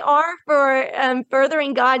when they are for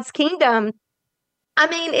furthering God's kingdom,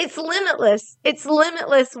 it's limitless. It's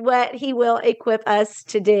limitless what he will equip us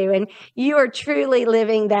to do. And you are truly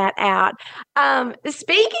living that out.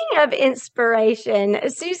 Speaking of inspiration,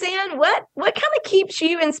 Suzanne, what kind of keeps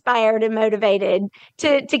you inspired and motivated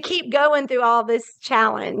to keep going through all this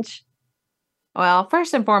challenge? Well,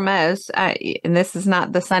 first and foremost, and this is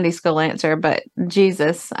not the Sunday school answer, but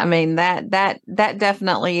Jesus. That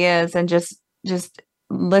definitely is. And just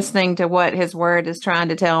listening to what his word is trying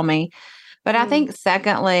to tell me. But I think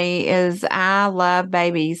secondly is I love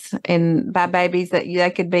babies, and by babies that they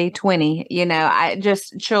could be 20,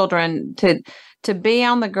 just children, to be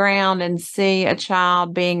on the ground and see a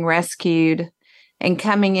child being rescued and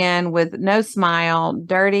coming in with no smile,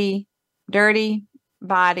 dirty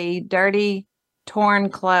body, dirty, torn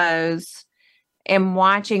clothes, and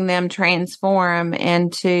watching them transform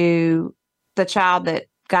into the child that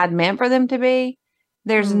God meant for them to be.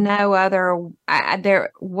 There's no other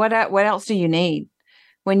what else do you need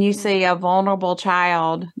when you see a vulnerable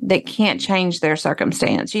child that can't change their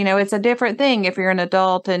circumstance? It's a different thing if you're an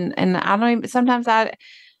adult, and I don't even, sometimes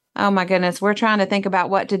oh my goodness, we're trying to think about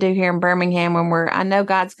what to do here in Birmingham when I know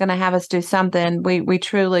God's going to have us do something. We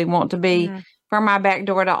truly want to be from our back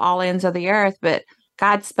door to all ends of the earth, but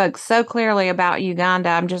God spoke so clearly about Uganda.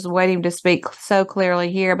 I'm just waiting to speak so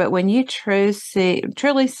clearly here. But when you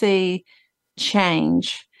truly see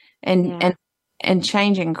change and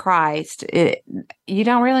change in Christ, you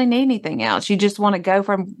don't really need anything else. You just want to go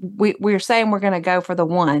we're saying we're going to go for the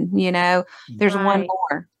one, there's one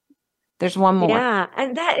more. There's one more. Yeah.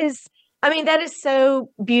 And that is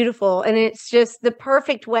so beautiful. And it's just the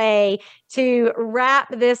perfect way to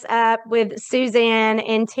wrap this up with Suzanne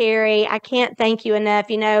and Terry. I can't thank you enough.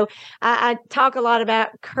 I talk a lot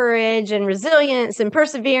about courage and resilience and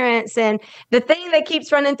perseverance. And the thing that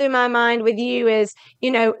keeps running through my mind with you is,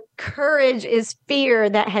 courage is fear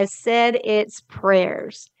that has said its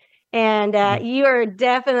prayers. And you are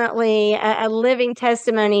definitely a living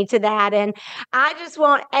testimony to that. And I just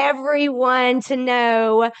want everyone to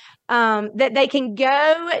know that they can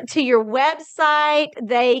go to your website.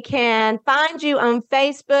 They can find you on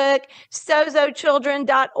Facebook,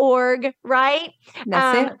 sozochildren.org, right?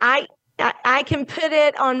 That's it. I can put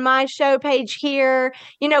it on my show page here.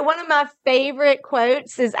 One of my favorite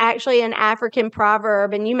quotes is actually an African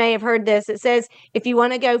proverb, and you may have heard this. It says, if you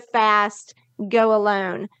want to go fast, go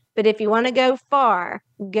alone. But if you want to go far,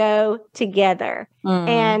 go together.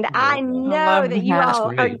 And I know that you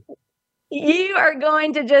all are. You are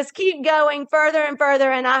going to just keep going further and further.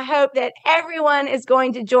 And I hope that everyone is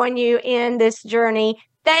going to join you in this journey.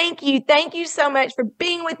 Thank you. Thank you so much for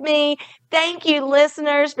being with me. Thank you,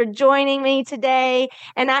 listeners, for joining me today.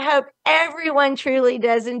 And I hope everyone truly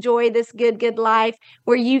does enjoy this good life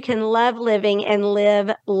where you can love living and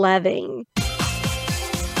live loving.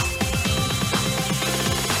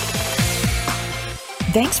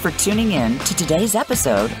 Thanks for tuning in to today's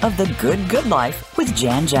episode of The Good Life with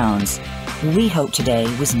Jan Jones. We hope today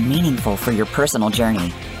was meaningful for your personal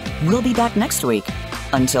journey. We'll be back next week.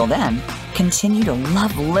 Until then, continue to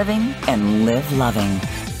love living and live loving.